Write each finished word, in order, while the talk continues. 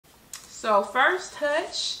So first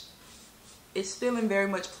touch, it's feeling very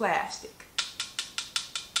much plastic.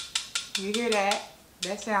 You hear that?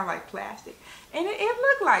 That sounds like plastic. And it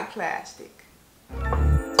looked like plastic.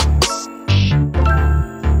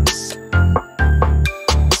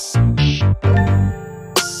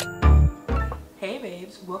 Hey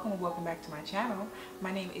babes, welcome back to my channel.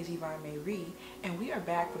 My name is YvonneMaere and we are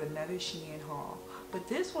back with another SHEIN haul. But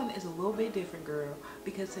this one is a little bit different, girl,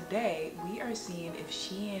 because today we are seeing if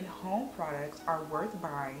SHEIN home products are worth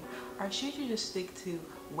buying or should you just stick to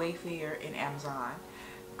Wayfair and Amazon.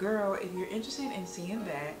 Girl, if you're interested in seeing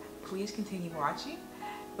that, please continue watching.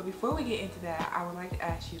 But before we get into that, I would like to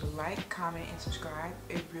ask you to like, comment, and subscribe.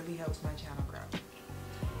 It really helps my channel grow.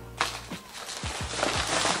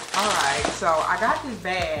 Alright, so I got this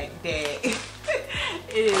bag that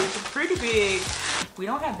is pretty big. We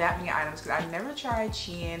don't have that many items because I've never tried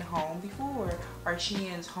SHEIN home before, or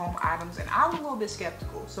SHEIN's home items, and I was a little bit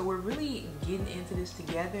skeptical. So we're really getting into this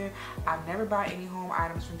together. I've never bought any home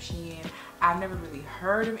items from SHEIN. I've never really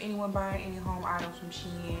heard of anyone buying any home items from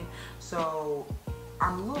SHEIN. So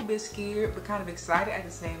I'm a little bit scared but kind of excited at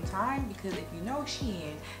the same time, because if you know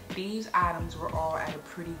SHEIN, these items were all at a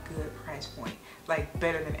pretty good price point, like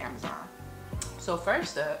better than Amazon. So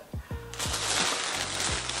first up,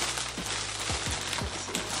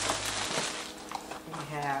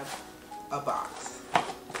 we have a box.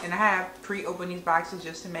 And I have pre-opened these boxes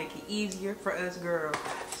just to make it easier for us girls.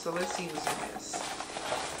 So let's see what's in this.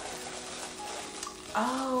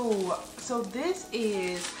 Oh, so this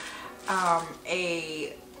is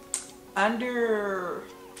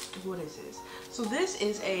what is this? So this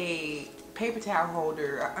is a paper towel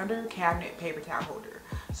holder, an under cabinet paper towel holder.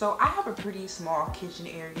 So I have a pretty small kitchen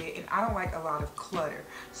area and I don't like a lot of clutter.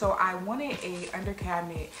 So I wanted a under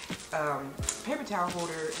cabinet paper towel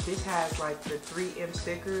holder. This has like the 3M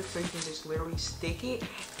stickers, so you can just literally stick it,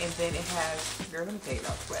 and then it has, girl, let me take it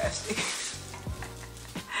off plastic.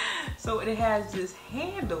 So it has this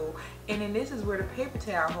handle, and then this is where the paper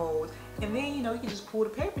towel holds, and then you know you can just pull the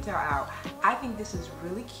paper towel out. I think this is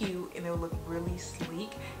really cute and it'll look really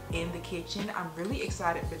sleek in the kitchen. I'm really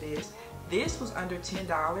excited for this. This was under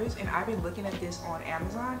 $10 and I've been looking at this on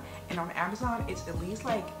Amazon, and on Amazon it's at least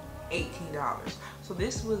like $18. So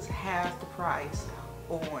this was half the price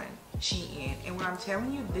on SHEIN, and when I'm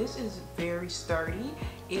telling you, this is very sturdy.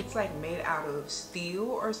 It's like made out of steel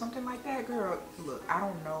or something like that, girl. Look, I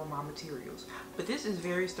don't know my materials, but this is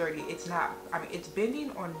very sturdy. It's not, I mean, it's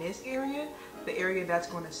bending on this area, the area that's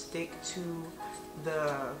going to stick to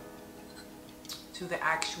the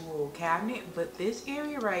actual cabinet, but this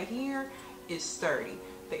area right here is sturdy,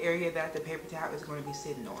 the area that the paper towel is going to be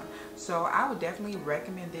sitting on. So I would definitely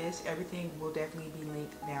recommend this. Everything will definitely be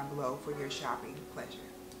linked down below for your shopping pleasure.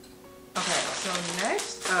 Okay, so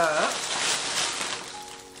next up,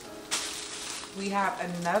 we have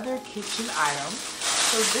another kitchen item.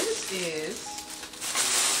 So this is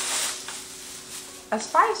a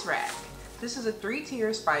spice rack. This is a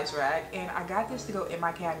 3-tier spice rack, and I got this to go in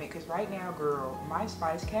my cabinet because right now, girl, my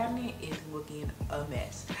spice cabinet is looking a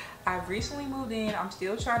mess. I've recently moved in. I'm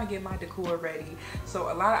still trying to get my decor ready.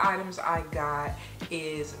 So a lot of items I got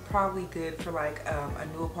is probably good for like a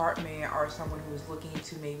new apartment or someone who's looking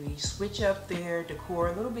to maybe switch up their decor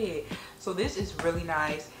a little bit. So this is really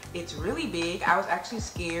nice. It's really big. I was actually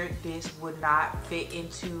scared this would not fit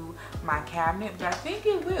into my cabinet, but I think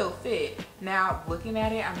it will fit. Now looking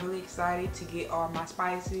at it, I'm really excited to get all my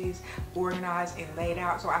spices organized and laid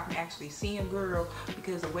out so I can actually see them, girl,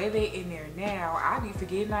 because the way they in there now, I be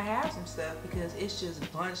forgetting I have some stuff because it's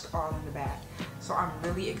just bunched all in the back. So I'm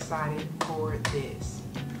really excited for this.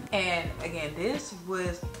 And again, this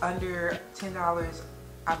was under $10,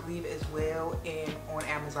 I believe, as well, and on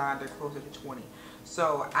Amazon they're closer to 20.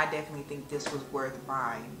 So I definitely think this was worth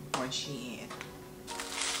buying on SHEIN.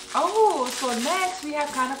 Oh, so next we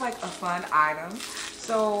have kind of like a fun item.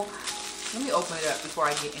 So let me open it up before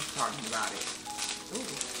I get into talking about it.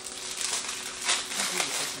 Ooh.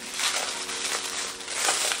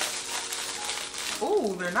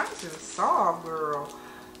 Ooh, they're nice and soft, girl.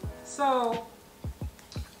 So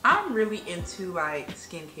I'm really into like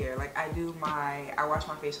skincare. Like I wash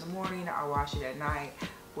my face in the morning, I wash it at night.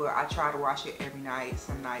 Well, I try to wash it every night.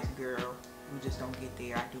 Some nights, girl, you just don't get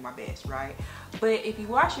there. I do my best, right? But if you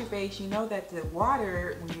wash your face, you know that the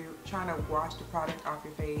water, when you're trying to wash the product off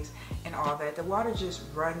your face and all that, the water just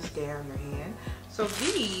runs down your hand. So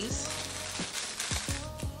these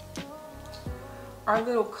are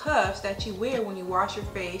little cuffs that you wear when you wash your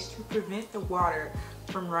face to prevent the water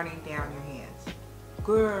from running down your hands.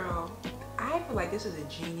 Girl, I feel like this is a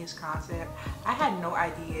genius concept. I had no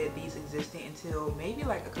idea these existed until maybe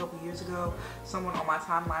like a couple years ago. Someone on my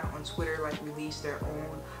timeline on Twitter like released their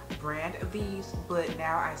own brand of these, but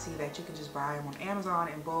now I see that you can just buy them on Amazon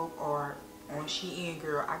in bulk or on SHEIN.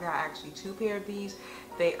 Girl, I got actually 2 pair of these.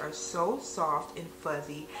 They are so soft and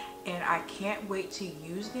fuzzy, and I can't wait to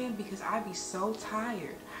use them because I'd be so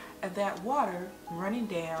tired of that water running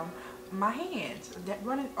down my hands, that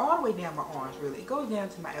running all the way down my arms. Really, it goes down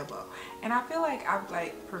to my elbow, and I feel like I've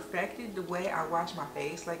like perfected the way I wash my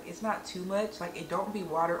face. Like, it's not too much, like it don't be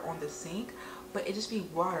water on the sink, but it just be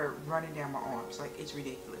water running down my arms. Like, it's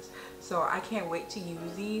ridiculous. So I can't wait to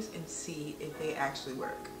use these and see if they actually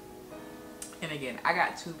work. And again, I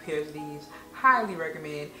got 2 pairs of these. Highly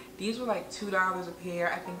recommend. These were like $2 a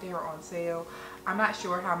pair. I think they were on sale. I'm not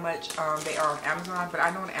sure how much they are on Amazon, but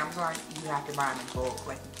I know on Amazon you have to buy them in bulk.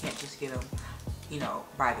 Like, you can't just get them, you know,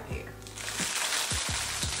 by the pair.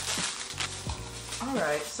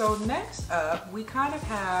 Alright, so next up, we kind of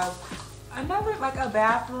have another, like a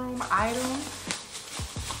bathroom item.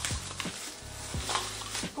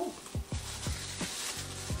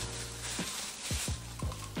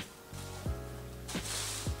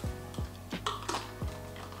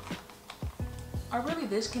 Really,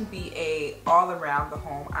 this can be a all around the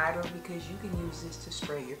home item because you can use this to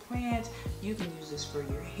spray your plants, you can use this for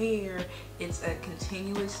your hair. It's a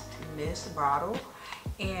continuous mist bottle,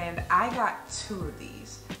 and I got 2 of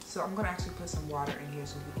these. So I'm gonna actually put some water in here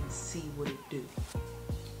so we can see what it do.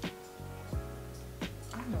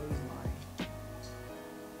 I know he's lying.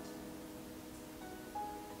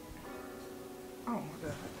 Oh my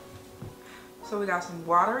god. So we got some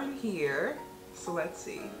water in here. So let's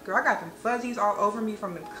see. Girl, I got them fuzzies all over me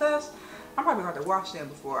from them cuffs. I'm probably gonna have to wash them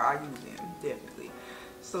before I use them, definitely.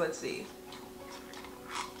 So let's see.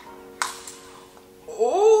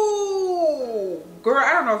 Oh, girl,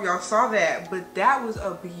 I don't know if y'all saw that, but that was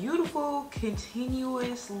a beautiful,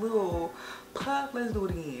 continuous little puff. Let's do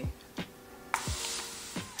it again.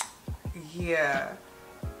 Yeah.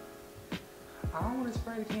 I don't want to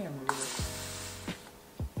spray the camera with it.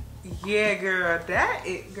 Yeah, girl,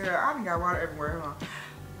 girl, I done got water everywhere, huh?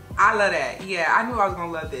 I love that. Yeah, I knew I was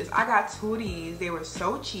gonna love this. I got 2 of these. They were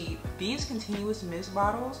so cheap. These continuous mist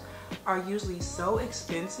bottles are usually so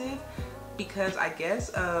expensive because I guess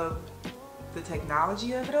of the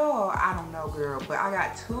technology of it all. I don't know, girl, but I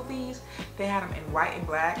got 2 of these. They had them in white and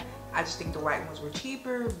black. I just think the white ones were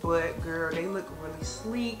cheaper, but girl, they look really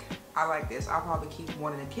sleek. I like this. I'll probably keep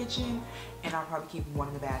one in the kitchen, and I'll probably keep one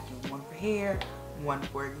in the bathroom. One for hair, one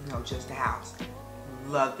for, you know, just the house.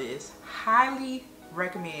 Love this. Highly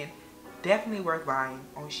recommend. Definitely worth buying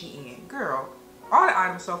on SHEIN. Girl, all the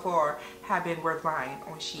items so far have been worth buying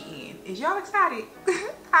on SHEIN. Is y'all excited?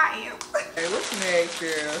 I am. Hey, what's next,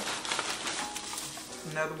 girl?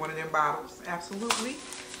 Another one of them bottles. Absolutely.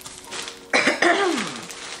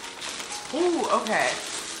 Ooh, okay.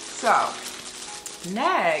 So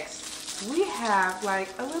next we have like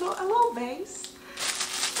a little vase.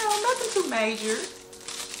 Nothing too major.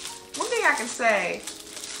 One thing I can say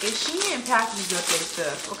is SHEIN packages up their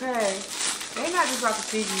stuff, okay? They're not just about to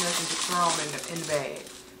feed you nothing just thrown in the bag.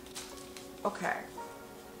 Okay.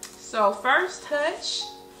 So first touch,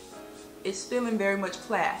 it's feeling very much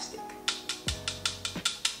plastic.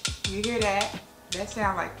 You hear that? That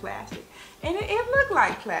sounds like plastic. And it looked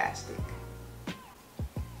like plastic.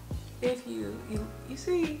 If you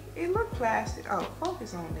see, it looked plastic. Oh,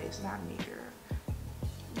 focus on this, not me, girl.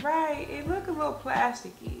 Right, it looked a little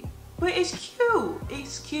plasticky, but it's cute.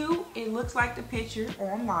 It's cute. It looks like the picture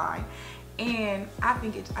online, and I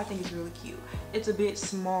think it's really cute. It's a bit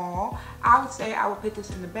small. I would say I would put this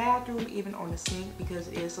in the bathroom, even on the sink, because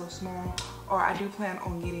it is so small. Or I do plan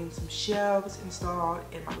on getting some shelves installed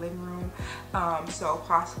in my living room, so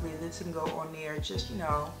possibly this can go on there, just, you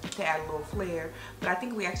know, to add a little flair. But I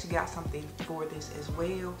think we actually got something for this as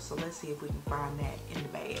well, so let's see if we can find that in the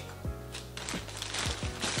bag.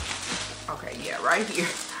 Okay, yeah, right here.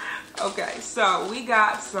 Okay, so we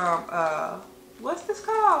got some what's this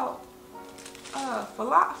called?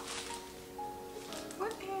 Falafel.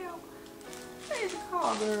 What the hell? What is it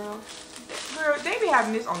called, girl? Girl, they be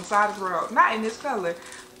having this on the side of the road. Not in this color,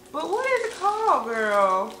 but what is it called,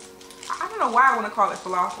 girl? I don't know why I want to call it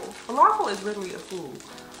falafel. Falafel is literally a food.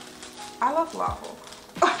 I love falafel.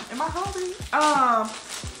 Am I hungry?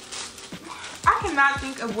 I cannot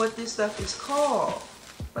think of what this stuff is called,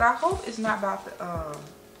 but I hope it's not about the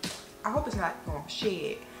I hope it's not going to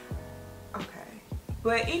shed. Okay.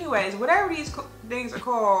 But anyways, whatever these things are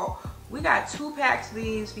called, we got 2 packs of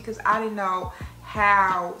these because I didn't know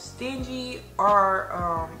how stingy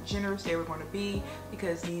or generous they were going to be,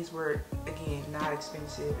 because these were, again, not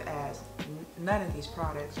expensive as none of these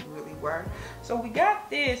products really work. So we got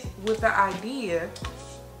this with the idea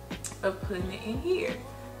of putting it in here.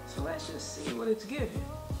 So let's just see what it's giving.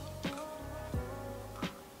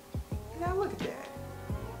 Now look at that.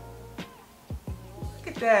 Look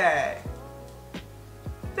at that.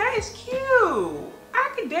 That is cute. I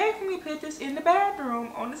could definitely put this in the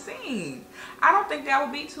bathroom on the sink. I don't think that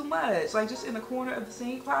would be too much. Like just in the corner of the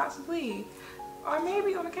sink possibly. Or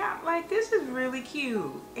maybe on the counter. Like this is really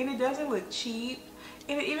cute. And it doesn't look cheap.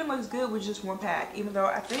 And it even looks good with just one pack. Even though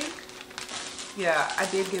I think, yeah, I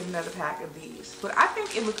did get another pack of these. But I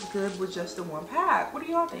think it looks good with just the one pack. What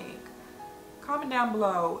do y'all think? Comment down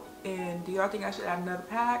below. And do y'all think I should add another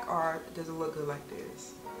pack? Or does it look good like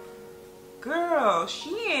this? Girl,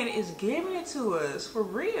 SHEIN is giving it to us for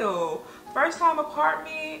real. First time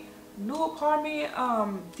apartment, new apartment,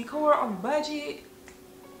 decor on budget.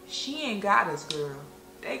 SHEIN got us, girl.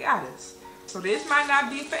 They got us. So this might not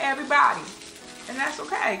be for everybody, and that's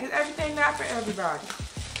okay, because everything not for everybody.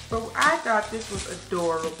 But I thought this was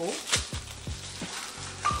adorable.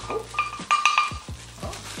 Oh.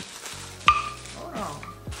 Hold on.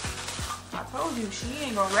 I told you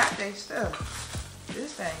SHEIN gonna wrap their stuff.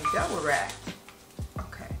 This thing double wrapped.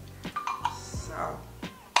 Okay. So.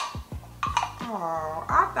 Oh,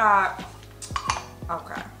 I thought.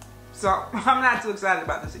 Okay. So I'm not too excited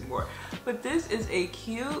about this anymore. But this is a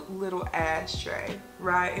cute little ashtray,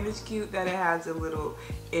 right? And it's cute that it has a little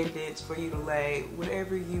indents for you to lay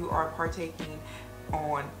whatever you are partaking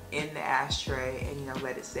on in the ashtray and, you know,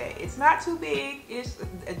 let it set. It's not too big. It's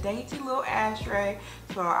a dainty little ashtray,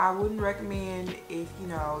 so I wouldn't recommend if, you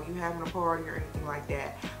know, you having a party or anything like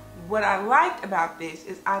that. What I liked about this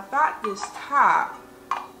is I thought this top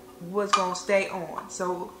was gonna stay on.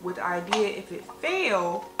 So with the idea, if it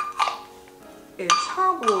fell and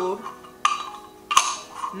tumbled,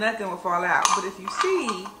 nothing will fall out. But if you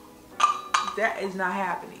see, that is not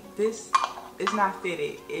happening. This is not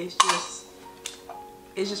fitted. It's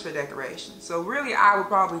just for decoration. So really I would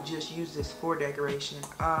probably just use this for decoration,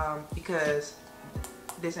 because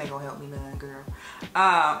this ain't gonna help me none, girl.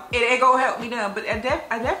 It ain't gonna help me none, but I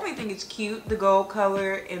definitely think it's cute, the gold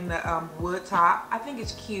color and the wood top. I think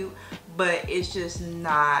it's cute, but it's just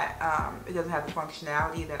not, it doesn't have the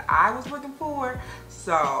functionality that I was looking for,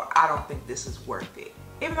 so I don't think this is worth it.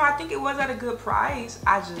 Even though I think it was at a good price,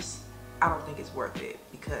 I don't think it's worth it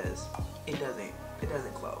because it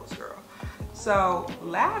doesn't close, girl. So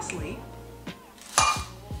lastly,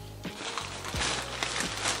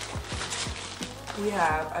 we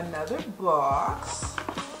have another box.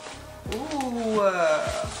 Ooh.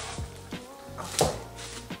 Okay.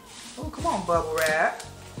 Ooh, come on, bubble wrap.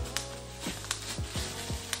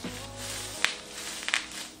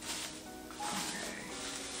 Okay.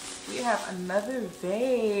 We have another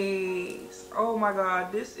vase. Oh my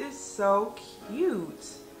God, this is so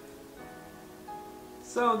cute.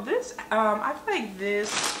 So this, I feel like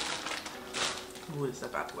this, move this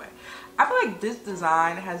up out the way. I feel like this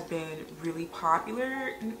design has been really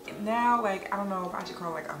popular now. Like, I don't know if I should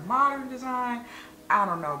call it like a modern design. I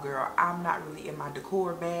don't know, girl. I'm not really in my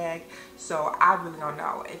decor bag, so I really don't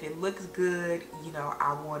know. If it looks good, you know,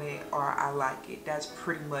 I want it or I like it. That's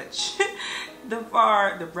pretty much the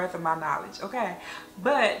breadth of my knowledge, okay?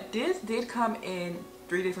 But this did come in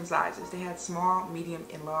 3 different sizes. They had small, medium,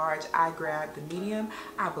 and large. I grabbed the medium.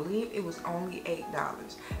 I believe it was only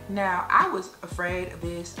 $8. Now, I was afraid of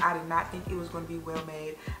this. I did not think it was going to be well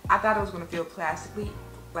made. I thought it was going to feel plasticky.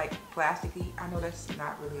 I know that's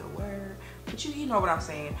not really a word, but you know what I'm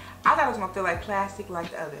saying. I thought it was going to feel like plastic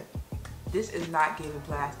like the other. This is not giving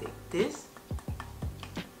plastic. This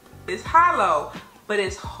is hollow, but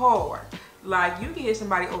it's hard. Like, you can hit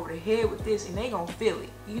somebody over the head with this and they gonna feel it.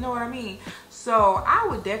 You know what I mean? So I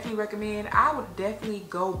would definitely recommend, I would definitely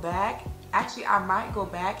go back. Actually, I might go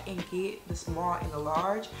back and get the small and the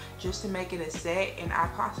large just to make it a set, and I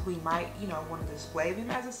possibly might, you know, want to display them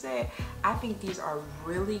as a set. I think these are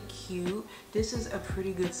really cute. This is a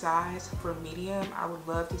pretty good size for medium. I would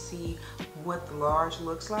love to see what the large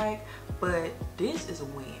looks like, but this is a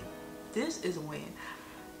win. This is a win.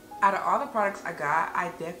 Out of all the products I got,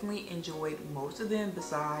 I definitely enjoyed most of them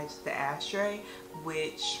besides the ashtray,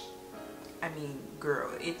 which, I mean,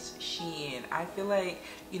 girl, it's SHEIN. I feel like,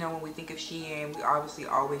 you know, when we think of SHEIN, we obviously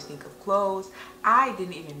always think of clothes. I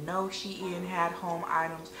didn't even know SHEIN had home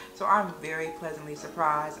items, so I'm very pleasantly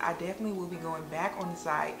surprised. I definitely will be going back on the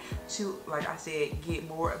site to, like I said, get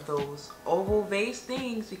more of those oval vase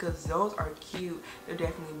things because those are cute. They're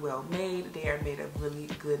definitely well made. They are made of really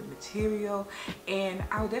good material, and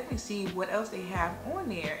I'll definitely see what else they have on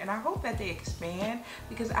there, and I hope that they expand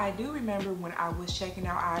because I do remember when I was checking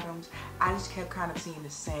out items, I just kept kind of seeing the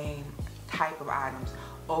same type of items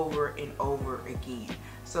over and over again.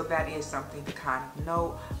 So that is something to kind of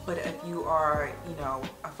note. But if you are, you know,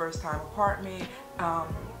 a first-time apartment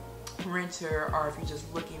renter, or if you're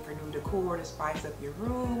just looking for new decor to spice up your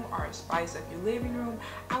room or spice up your living room,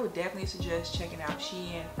 I would definitely suggest checking out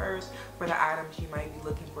SHEIN first for the items you might be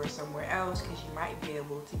looking for somewhere else, because you might be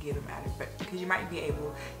able to get them at a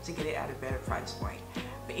better price point.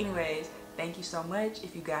 But anyways, thank you so much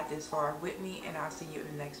if you got this far with me, and I'll see you in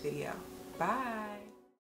the next video. Bye.